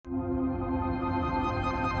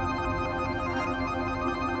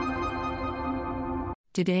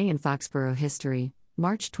Today in Foxborough history,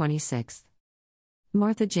 March 26.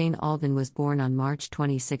 Martha Jane Alden was born on March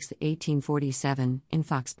 26, 1847, in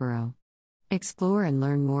Foxborough. Explore and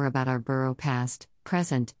learn more about our borough past,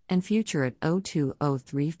 present, and future at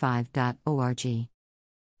 02035.org.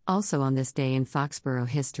 Also on this day in Foxborough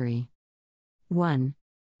history. 1.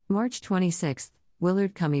 March 26.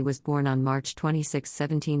 Willard Cummey was born on March 26,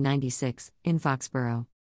 1796, in Foxborough.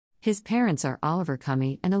 His parents are Oliver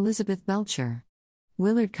Cummey and Elizabeth Belcher.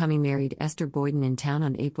 Willard Cummey married Esther Boyden in town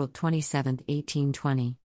on April 27,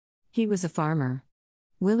 1820. He was a farmer.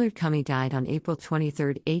 Willard Cummey died on April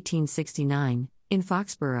 23, 1869, in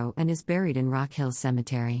Foxborough and is buried in Rock Hill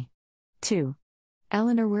Cemetery. 2.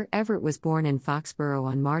 Eleanor Ware Everett was born in Foxborough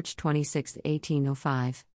on March 26,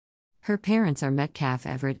 1805. Her parents are Metcalf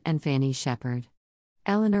Everett and Fanny Shepherd.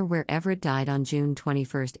 Eleanor Ware Everett died on June 21,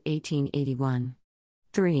 1881.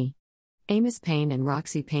 3. Amos Payne and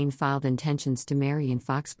Roxy Payne filed intentions to marry in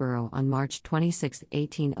Foxborough on March 26,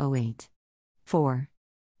 1808. 4.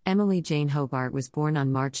 Emily Jane Hobart was born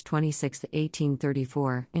on March 26,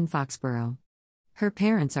 1834, in Foxborough. Her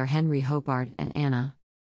parents are Henry Hobart and Anna.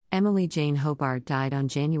 Emily Jane Hobart died on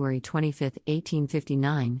January 25,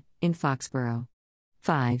 1859, in Foxborough.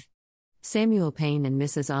 5. Samuel Payne and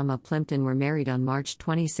Mrs. Alma Plimpton were married on March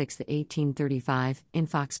 26, 1835, in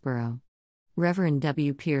Foxborough. Reverend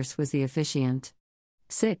W. Pierce was the officiant.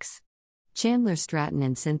 6. Chandler Stratton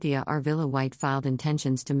and Cynthia Arvilla White filed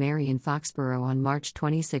intentions to marry in Foxborough on March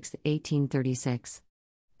 26, 1836.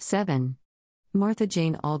 7. Martha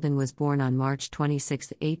Jane Alden was born on March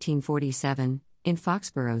 26, 1847, in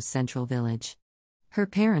Foxborough's Central Village. Her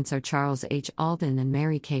parents are Charles H. Alden and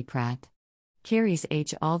Mary K. Pratt. Carries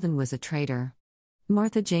H. Alden was a trader.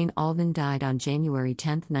 Martha Jane Alden died on January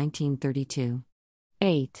 10, 1932.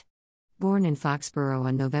 8. Born in Foxborough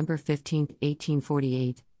on November 15,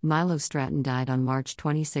 1848, Milo Stratton died on March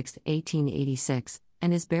 26, 1886,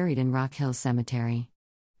 and is buried in Rock Hill Cemetery.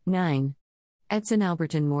 9. Edson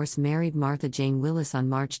Alberton Morse married Martha Jane Willis on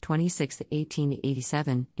March 26,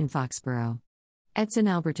 1887, in Foxborough. Edson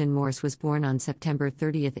Alberton Morse was born on September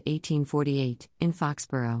 30, 1848, in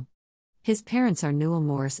Foxborough. His parents are Newell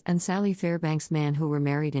Morse and Sally Fairbanks Mann, who were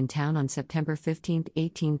married in town on September 15,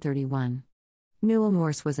 1831. Newell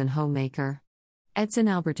Morse was an homemaker. Edson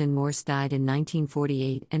Alberton Morse died in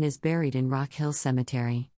 1948 and is buried in Rock Hill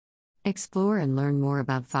Cemetery. Explore and learn more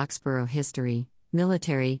about Foxborough history,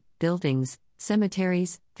 military, buildings,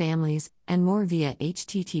 cemeteries, families, and more via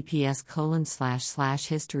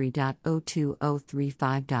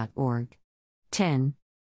https://history.02035.org. 10.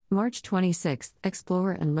 March 26.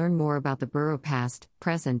 Explore and learn more about the borough past,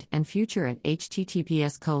 present, and future at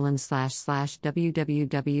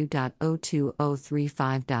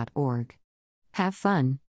https://www.02035.org. Have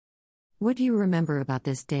fun! What do you remember about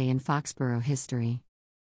this day in Foxborough history?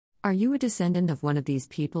 Are you a descendant of one of these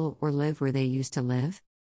people or live where they used to live?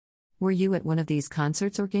 Were you at one of these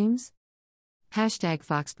concerts or games? Hashtag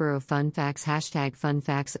Foxborough Fun Facts. Hashtag Fun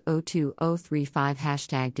Facts 02035.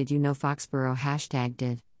 Hashtag Did You Know Foxborough. Hashtag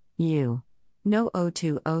Did You Know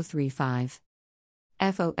 02035.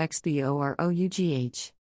 FOXBOROUGH